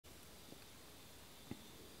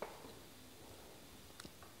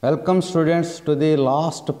Welcome students to the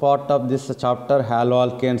last part of this chapter,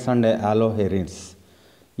 HaloAlkanes and HaloArenes.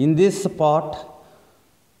 In this part,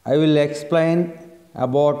 I will explain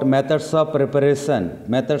about methods of preparation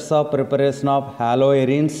of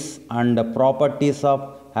HaloArenes and properties of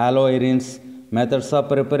HaloArenes, methods of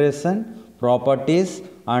preparation, properties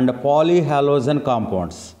and polyhalogen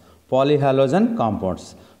compounds.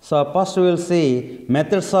 So first we will see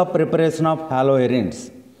methods of preparation of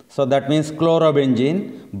HaloArenes. So that means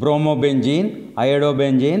chlorobenzene, bromobenzene,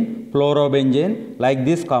 iodobenzene, fluorobenzene, like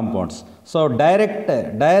these compounds. So direct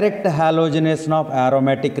halogenation of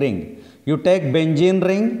aromatic ring. You take benzene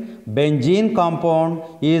ring, benzene compound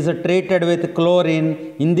is treated with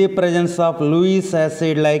chlorine in the presence of Lewis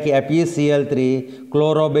acid like FeCl3,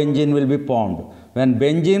 chlorobenzene will be formed. When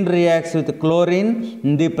benzene reacts with chlorine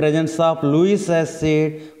in the presence of Lewis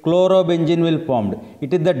acid, chlorobenzene will formed.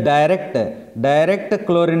 It is the direct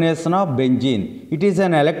chlorination of benzene. It is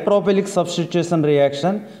an electrophilic substitution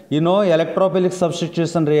reaction. You know electrophilic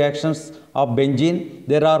substitution reactions of benzene.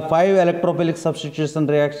 There are 5 electrophilic substitution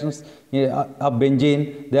reactions of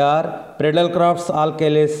benzene. They are PriedeL-Crafts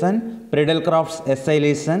alkylation, PriedeL-Crafts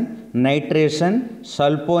acylation, nitration,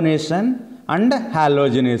 sulfonation and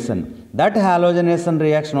halogenation. That halogenation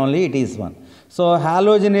reaction only it is one. So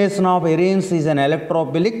halogenation of arenes is an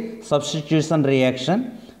electrophilic substitution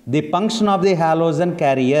reaction. The function of the halogen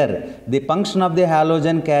carrier,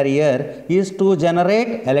 is to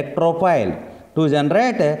generate electrophile. Which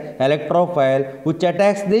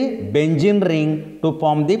attacks the benzene ring to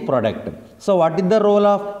form the product. So what is the role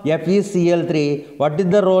of FeCl3? What is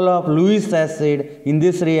the role of Lewis acid in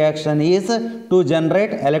this reaction is to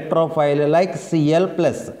generate electrophile like Cl+.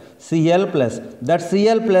 That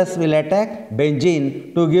Cl+ will attack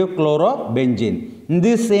benzene to give chlorobenzene. In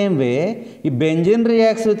this same way, if benzene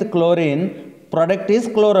reacts with chlorine, product is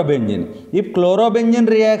chlorobenzene. If chlorobenzene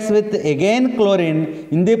reacts with again chlorine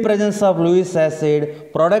in the presence of Lewis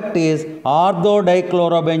acid, product is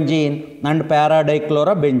ortho-dichlorobenzene and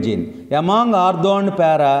para-dichlorobenzene. Among ortho and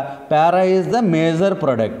para is the major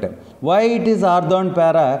product. Why it is ortho and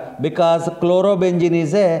para? Because chlorobenzene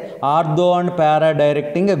is a ortho and para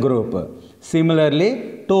directing group.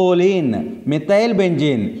 Similarly, toluene,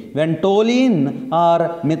 methylbenzene. When toluene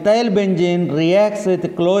or methylbenzene reacts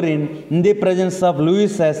with chlorine in the presence of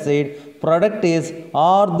Lewis acid, product is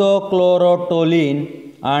orthochlorotoluene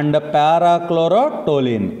and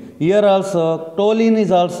parachlorotoluene. Here also, toluene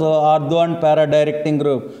is also ortho and para directing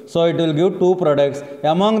group. So it will give 2 products.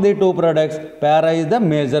 Among the 2 products, para is the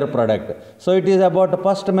major product. So it is about the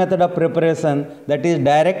first method of preparation, that is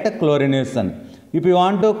direct chlorination. If you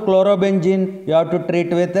want to chlorobenzene, you have to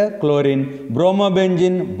treat with chlorine,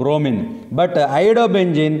 bromobenzene, bromine. But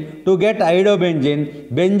iodobenzene, to get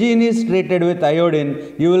iodobenzene, benzene is treated with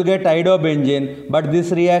iodine, you will get iodobenzene. But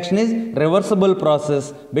this reaction is reversible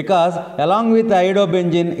process because along with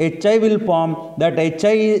iodobenzene, HI will form, that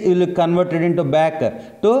HI will be converted into back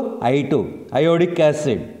to I2, iodic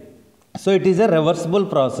acid. So it is a reversible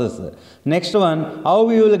process. Next one, how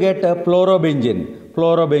we will get fluorobenzene.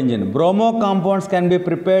 Bromo compounds can be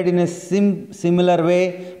prepared in a similar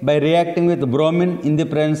way by reacting with bromine in the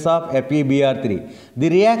presence of FeBr3. The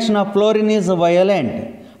reaction of fluorine is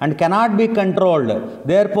violent and cannot be controlled.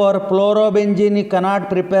 Therefore, fluorobenzene cannot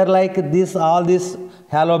prepare like this, all these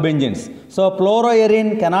halobenzenes. So,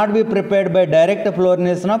 fluoroarene cannot be prepared by direct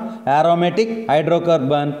fluorination of aromatic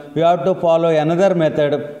hydrocarbon. We have to follow another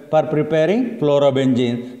method for preparing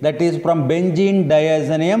fluorobenzene, that is from benzene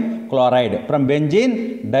diazonium chloride.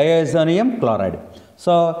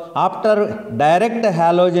 So, after direct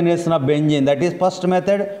halogenation of benzene, that is first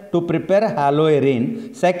method to prepare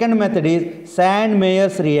haloarene. Second method is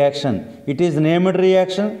Sand-Meyer's reaction. It is named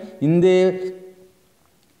reaction. In the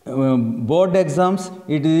board exams,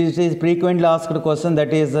 it is frequently asked question,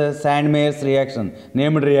 that is Sand-Meyer's reaction,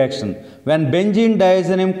 named reaction. When benzene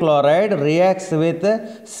diazonium chloride reacts with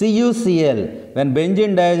CuCl, when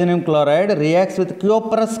benzene diazonium chloride reacts with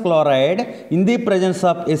cuprous chloride in the presence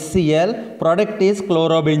of HCl, product is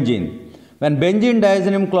chlorobenzene. When benzene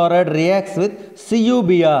diazonium chloride reacts with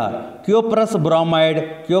CuBr, cuprous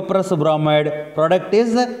bromide, product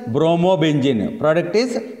is bromobenzene.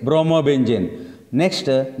 Next,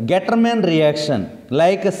 Getterman reaction.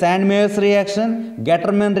 Like Sand-Meyer's reaction,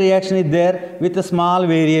 Getterman reaction is there with a small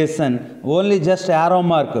variation, only just arrow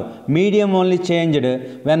mark, medium only changed.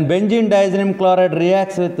 When benzene diazonium chloride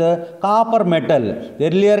reacts with copper metal,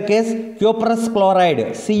 earlier case cuprous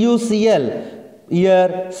chloride, CuCl,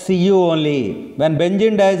 Here Cu only. When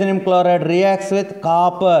benzene diazenyl chloride reacts with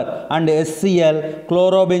copper and HCl,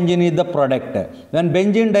 chlorobenzene is the product. When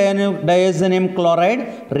benzene diazenyl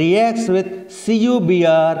chloride reacts with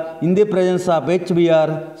CuBr in the presence of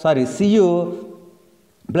Cu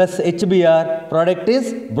plus HBr, product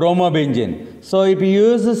is bromobenzene. So if you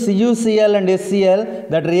use CuCl and HCl,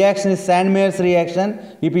 that reaction is Sandmeyer's reaction.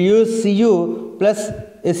 If you use Cu plus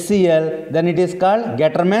HCl, then it is called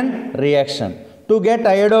Gattermann reaction. To get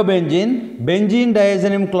iodobenzene, benzene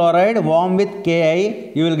diazenyl chloride warm with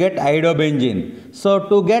Ki, you will get iodobenzene. So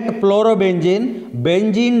to get fluorobenzene,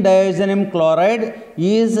 benzene diazenyl chloride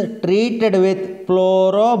is treated with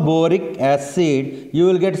fluoroboric acid. You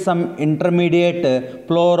will get some intermediate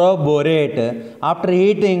fluoroborate. After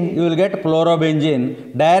heating, you will get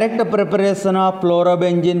fluorobenzene. Direct preparation of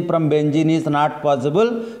fluorobenzene from benzene is not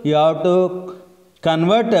possible. You have to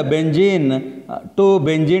convert benzene to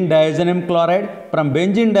benzene diazenyl chloride. From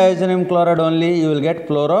benzene diazenyl chloride only you will get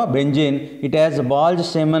fluorobenzene. It has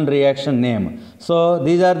Boltzmann reaction name. So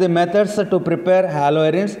these are the methods to prepare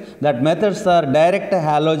haloarenes. That methods are direct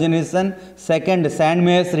halogenation, second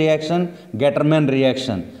Sandmeyer's reaction, Gattermann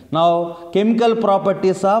reaction. Now chemical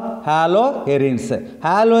properties of haloarenes.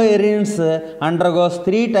 Haloarenes undergoes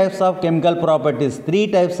three types of chemical properties, three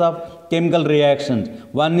types of chemical reactions.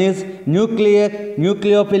 One is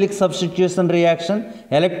nucleophilic substitution reaction,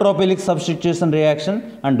 electrophilic substitution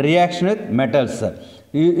reaction, and reaction with metals.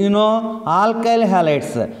 You know alkyl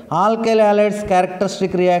halides. Alkyl halides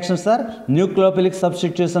characteristic reactions are nucleophilic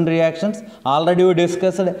substitution reactions. Already we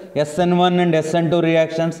discussed SN1 and SN2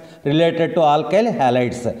 reactions related to alkyl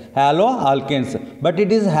halides, haloalkanes. But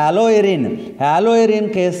it is haloarene.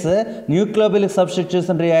 Haloarene case, nucleophilic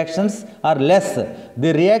substitution reactions are less.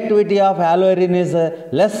 The reactivity of haloarene is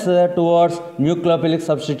less towards nucleophilic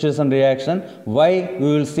substitution reaction. Why?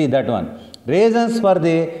 We will see that one. Reasons for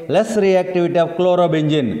the less reactivity of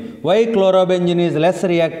chlorobenzene. Why chlorobenzene is less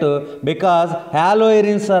reactive? Because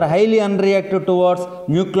haloarenes are highly unreactive towards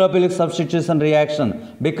nucleophilic substitution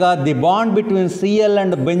reaction. Because the bond between Cl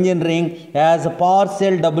and benzene ring has a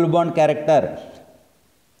partial double bond character.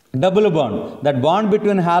 Double bond. That bond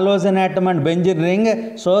between halogen atom and benzene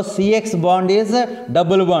ring, so CX bond is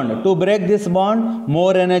double bond. To break this bond,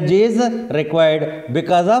 more energy is required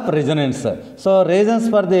because of resonance. So reasons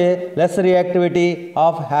for the less reactivity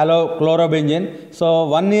of chlorobenzene. So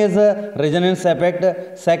one is resonance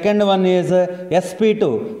effect. Second one is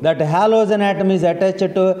sp2. That halogen atom is attached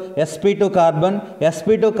to sp2 carbon.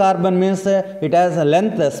 sp2 carbon means it has a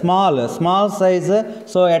length small size.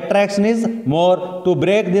 So attraction is more. To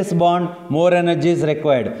break this bond, more energy is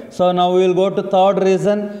required. So now we will go to third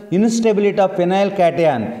reason, instability of phenyl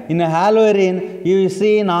cation. In a haloarene, you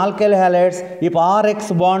see in alkyl halides, if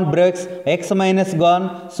Rx bond breaks, X minus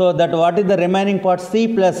gone, so that what is the remaining part, C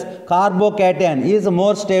plus carbocation is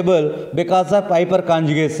more stable because of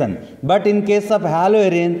hyperconjugation. But in case of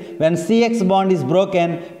haloarene, when CX bond is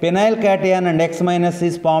broken, phenyl cation and X minus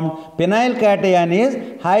is formed. Phenyl cation is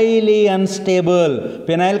highly unstable.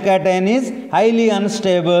 Phenyl cation is highly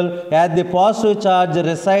unstable as the positive charge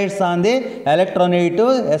resides on the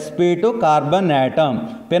electronegative sp2 carbon atom.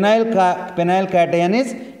 Phenyl cation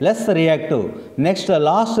is less reactive. Next,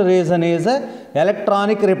 last reason is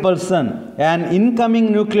electronic repulsion. An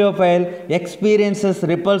incoming nucleophile experiences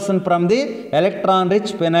repulsion from the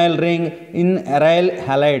electron-rich phenyl ring in aryl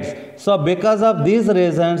halides. So because of these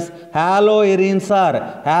reasons, haloarenes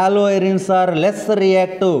are less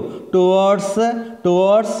reactive towards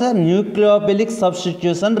nucleophilic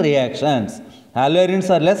substitution reactions. Haloarenes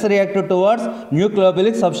are less reactive towards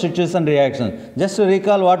nucleophilic substitution reactions. Just to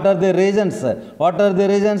recall, what are the reasons?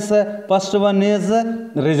 First one is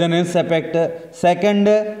resonance effect. Second,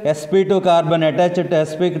 sp2 carbon attached to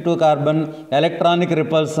sp2 carbon, electronic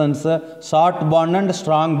repulsions, short bond and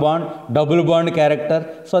strong bond, double bond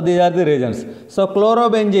character. So these are the reasons. So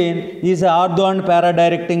chlorobenzene is a ortho and para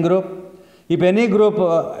directing group. If any group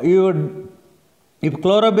if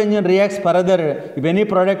chlorobenzene reacts further, if any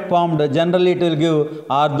product formed, generally it will give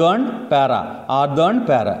ortho and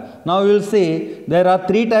para. Now we will see there are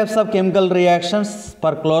three types of chemical reactions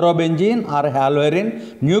for chlorobenzene or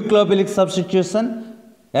haloarene: nucleophilic substitution,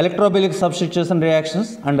 electrophilic substitution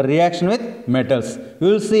reactions, and reaction with metals.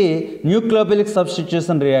 We will see nucleophilic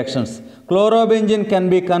substitution reactions. Chlorobenzene can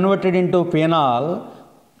be converted into phenol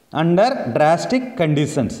under drastic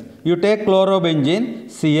conditions. You take chlorobenzene,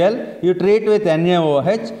 Cl, you treat with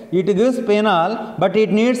NaOH, it gives phenol, but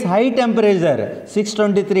it needs high temperature,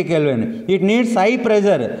 623 Kelvin. It needs high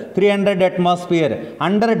pressure, 300 atmosphere.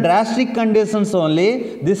 Under drastic conditions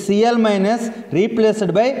only, this Cl minus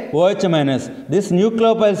replaced by OH minus. This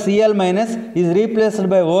nucleophile Cl minus is replaced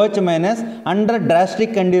by OH minus under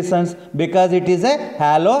drastic conditions because it is a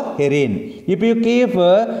haloarene. If you keep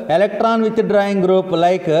electron withdrawing group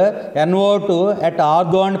like NO2 at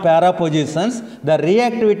ortho and para positions, the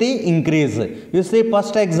reactivity increase. You see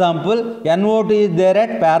first example, NO2 is there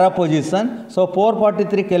at para position, so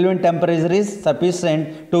 443 Kelvin temperature is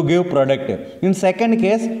sufficient to give product. In second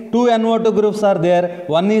case, two NO2 groups are there,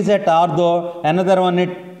 one is at ortho, another one at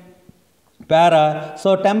para,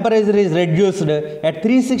 so temperature is reduced at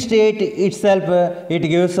 368 itself, it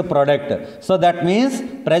gives a product. So that means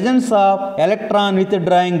presence of electron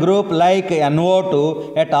withdrawing group like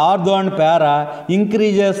NO2 at ortho and para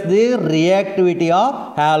increases the reactivity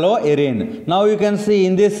of haloarene. Now you can see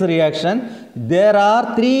in this reaction there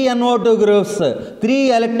are 3 NO2 groups,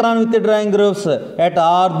 3 electron withdrawing groups at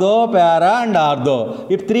ortho, para and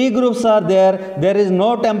ortho. If 3 groups are there, there is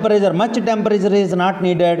no temperature, much temperature is not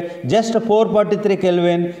needed, just 443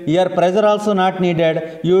 Kelvin, here pressure also not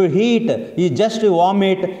needed. You heat, you just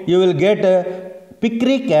vomit, you will get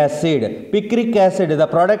picric acid. Picric acid, the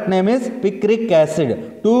product name is picric acid.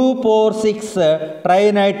 2,4,6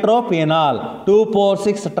 trinitrophenol.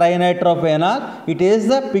 2,4,6 trinitrophenol. It is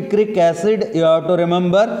the picric acid. You have to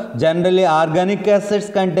remember, generally organic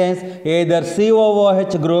acids contains either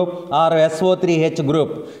COOH group or SO3H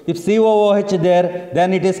group. If COOH there,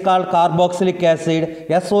 then it is called carboxylic acid.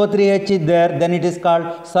 SO3H is there, then it is called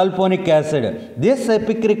sulfonic acid. This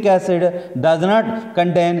picric acid does not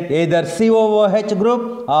contain either COOH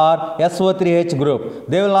group or SO3H group.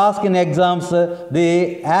 They will ask in exams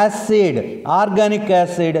the acid, organic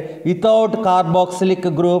acid without carboxylic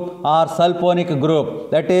group or sulfonic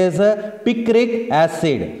group, that is picric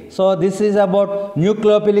acid. So this is about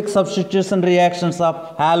nucleophilic substitution reactions of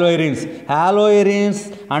haloarenes.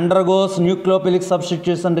 Haloarenes undergoes nucleophilic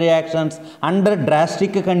substitution reactions under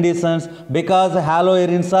drastic conditions because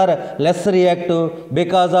haloarenes are less reactive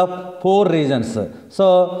because of 4 reasons.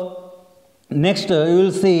 So next you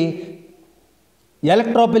will see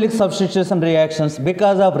electrophilic substitution reactions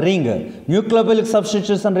because of ring, nucleophilic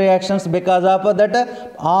substitution reactions because of that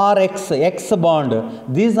RX, X bond.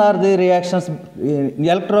 These are the reactions,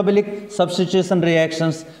 electrophilic substitution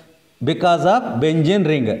reactions because of benzene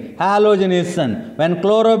ring. Halogenation, when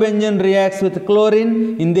chlorobenzene reacts with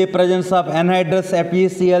chlorine in the presence of anhydrous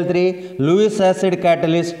FeCl3, Lewis acid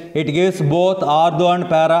catalyst, it gives both ortho and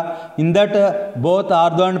para. In that both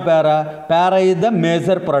ortho and para is the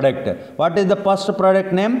major product. What is the first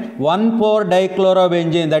product name?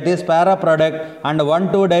 1,4-dichlorobenzene, that is para product, and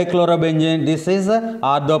 1,2-dichlorobenzene, this is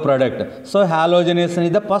ortho product. So halogenation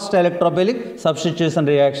is the first electrophilic substitution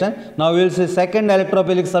reaction. Now we will see second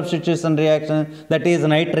electrophilic substitution reaction, that is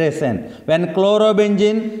nitration. When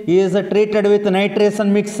chlorobenzene is treated with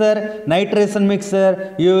nitration mixture,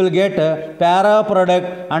 you will get para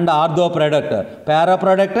product and ortho product. Para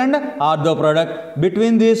product and ortho product.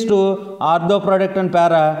 Between these two, ortho product and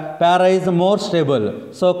para is more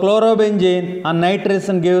stable. So chlorobenzene and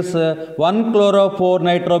nitration gives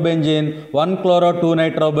 1,chloro,4-nitrobenzene,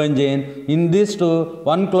 1,chloro,2-nitrobenzene. In these two,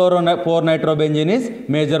 1,chloro,4-nitrobenzene is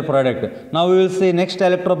major product. Now we will see next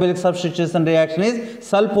electrophilic substitution reaction is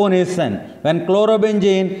sulfonation. When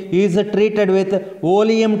chlorobenzene is treated with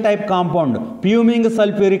oleum type compound, fuming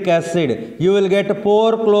sulfuric acid, you will get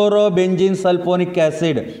 4-chlorobenzene sulfonic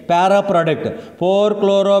acid, para product,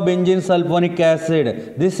 4-chlorobenzene sulfonic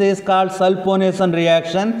acid. This is called sulfonation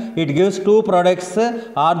reaction. It gives 2 products,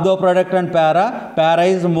 ortho product and para. Para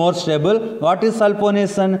is more stable. What is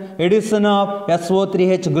sulfonation? Addition of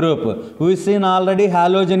SO3H group. We seen already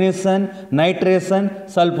halogenation, nitration,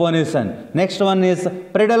 sulfonation. Next one is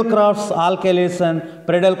Priddle-Crafts alkylation,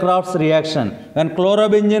 Priddle-Crafts reaction. When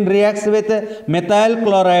chlorobenzene reacts with methyl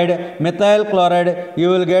chloride, you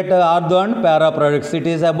will get ortho and para products. It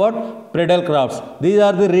is about Priddle-Crafts. These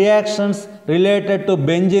are the reactions related to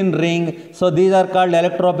benzene ring. So these are called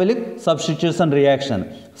electrophilic substitution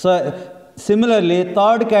reaction. So similarly,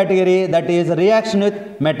 third category, that is reaction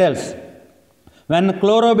with metals. When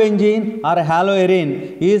chlorobenzene or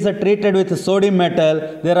haloarene is treated with sodium metal,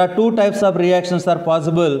 there are 2 types of reactions are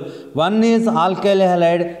possible. One is alkyl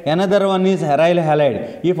halide, another one is aryl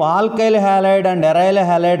halide. If alkyl halide and aryl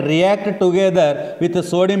halide react together with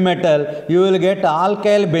sodium metal, you will get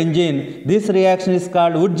alkyl benzene. This reaction is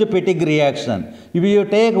called Wurtz-Pettig reaction. If you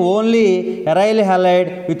take only aryl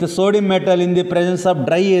halide with sodium metal in the presence of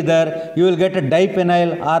dry ether, you will get a dipenyl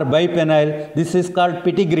or bipenyl. This is called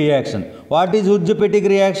Pittig reaction. What is Wurtz-Pittig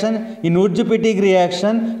reaction? In Wurtz-Pittig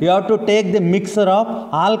reaction, you have to take the mixture of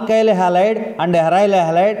alkyl halide and aryl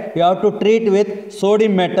halide. You have to treat with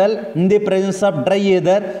sodium metal in the presence of dry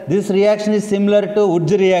ether. This reaction is similar to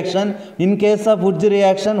Wurtz reaction. In case of Wurtz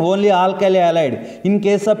reaction, only alkyl halide. In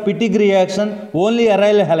case of Pittig reaction, only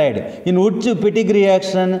aryl halide. In Wurtz-Pittig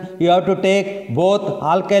reaction, you have to take both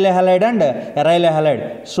alkyl halide and aryl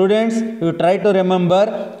halide. Students, you try to remember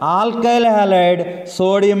alkyl halide,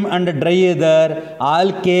 sodium and dry ether,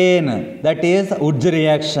 alkane, that is Wurtz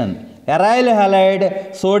reaction. Aryl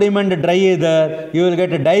halide, sodium and dry ether, you will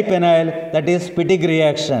get a dipenyl, that is Pittig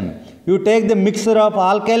reaction. You take the mixture of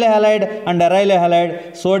alkyl halide and aryl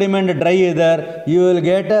halide, sodium and dry ether, you will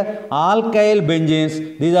get alkyl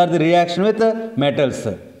benzenes. These are the reaction with metals.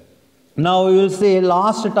 Now we will see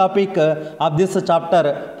last topic of this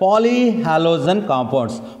chapter, polyhalogen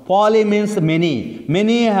compounds. Poly means many,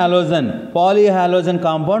 many halogen, polyhalogen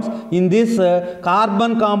compounds. In this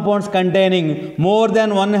carbon compounds containing more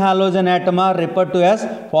than one halogen atom are referred to as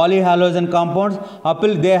polyhalogen compounds.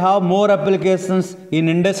 They have more applications in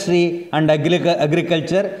industry and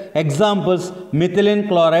agriculture. Examples: methylene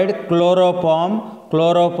chloride, chloroform,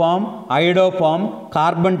 iodoform,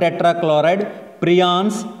 carbon tetrachloride,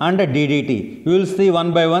 prions and DDT. We will see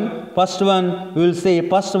one by one. First one is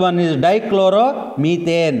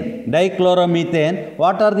dichloromethane. Dichloromethane.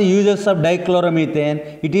 What are the uses of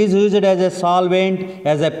dichloromethane? It is used as a solvent,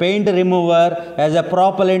 as a paint remover, as a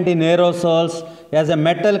propellant in aerosols, as a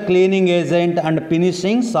metal cleaning agent and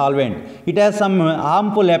finishing solvent. It has some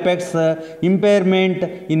harmful effects, impairment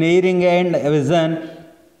in hearing and vision.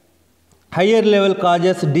 Higher level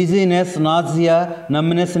causes dizziness, nausea,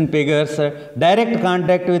 numbness in figures. Direct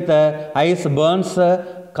contact with eyes burns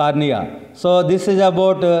cornea. So this is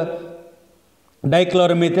about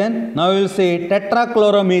dichloromethane. Now we will see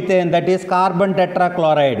tetrachloromethane, that is carbon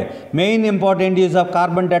tetrachloride. Main important use of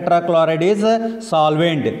carbon tetrachloride is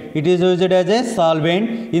solvent. It is used as a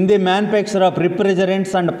solvent in the manufacture of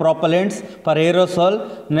refrigerants and propellants for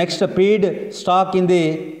aerosol. Next, feedstock in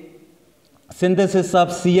the synthesis of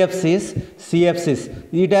Cbse.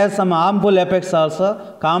 It has some harmful effects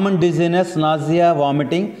also: common dizziness, nausea,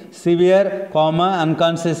 vomiting, severe coma,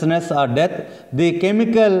 unconsciousness or death. The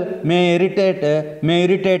chemical may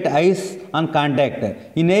irritate eyes on contact.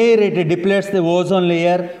 In air, it depletes the ozone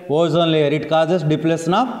layer. It causes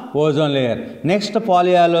depletion of ozone layer. Next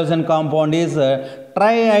polyhalogen compound is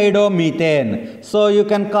triiodomethane. So you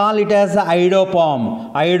can call it as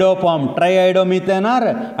iodoform, triiodomethane or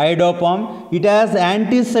iodoform. It has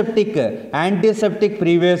antiseptic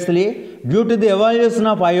previously. Due to the evolution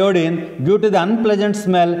of iodine, due to the unpleasant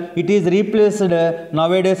smell, it is replaced.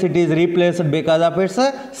 Nowadays it is replaced because of its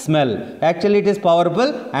smell. Actually it is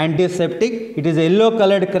powerful antiseptic. It is yellow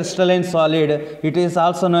colored crystalline solid. It is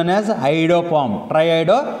also known as iodoform,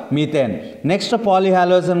 triiodomethane. Next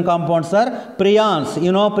polyhalogen compounds are prions.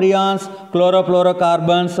 You know prions,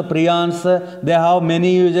 chlorofluorocarbons, prions, they have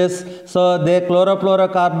many uses. So the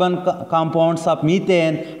chlorofluorocarbon compounds of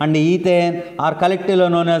methane and ethane are collectively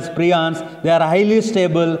known as prions. They are highly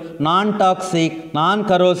stable, non-toxic,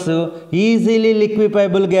 non-corrosive, easily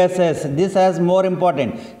liquefiable gases. This is more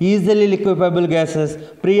important. Easily liquefiable gases.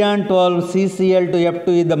 Prion 12 CCl2F2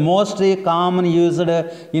 is the most common used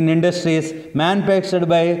in industries, manufactured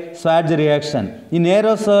by Schwarz reaction. In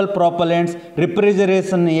aerosol propellants,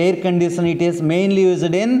 refrigeration, air conditioning, it is mainly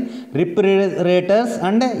used in refrigerators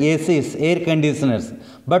and ACs, air conditioners.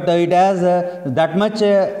 But it has that much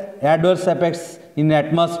adverse effects in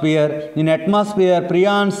atmosphere. In atmosphere,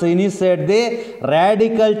 prions initiate the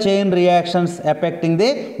radical chain reactions affecting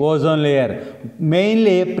the ozone layer.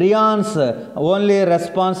 Mainly prions only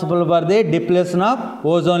responsible for the depletion of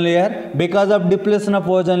ozone layer. Because of depletion of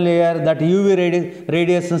ozone layer, that UV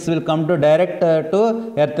radiations will come to direct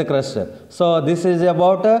to earth crust. So this is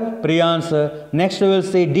about prions. Next we will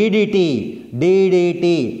see DDT.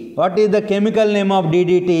 What is the chemical name of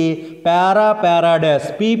DDT?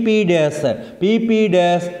 Para-dash, PP dash,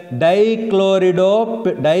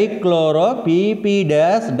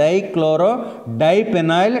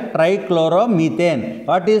 dichloro-dipenyl trichloromethane.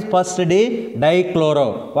 What is first D?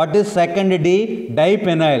 Dichloro. What is second D?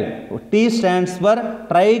 Dipenyl. T stands for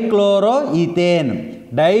trichloroethane.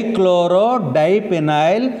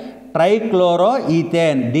 Dichloro-dipenyl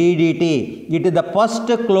trichloroethane, DDT. It is the first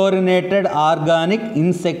chlorinated organic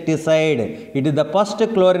insecticide. It is the first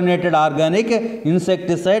chlorinated organic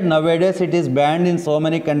insecticide. Nowadays it is banned in so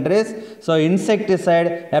many countries. So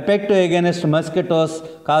insecticide effective against mosquitoes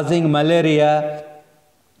causing malaria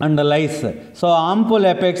and lice. So harmful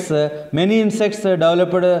effects, many insects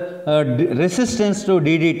developed resistance to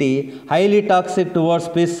DDT, highly toxic towards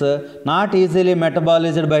fish, not easily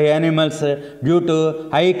metabolized by animals due to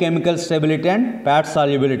high chemical stability and fat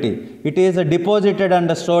solubility. It is deposited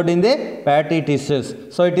and stored in the fatty tissues.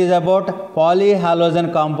 So it is about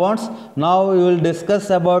polyhalogen compounds. Now we will discuss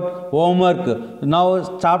about homework. Now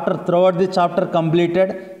throughout the chapter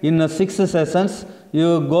completed in 6 sessions.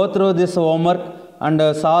 You go through this homework and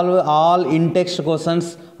solve all in-text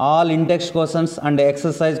questions and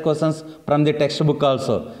exercise questions from the textbook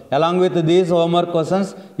also. Along with these homework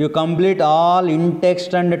questions, you complete all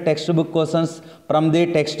in-text and textbook questions from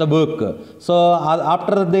the textbook. So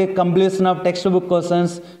after the completion of textbook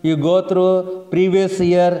questions, you go through previous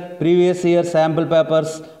year sample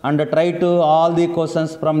papers and try to all the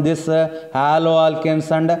questions from this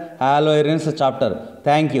haloalkanes and haloarenes chapter.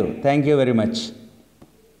 Thank you very much.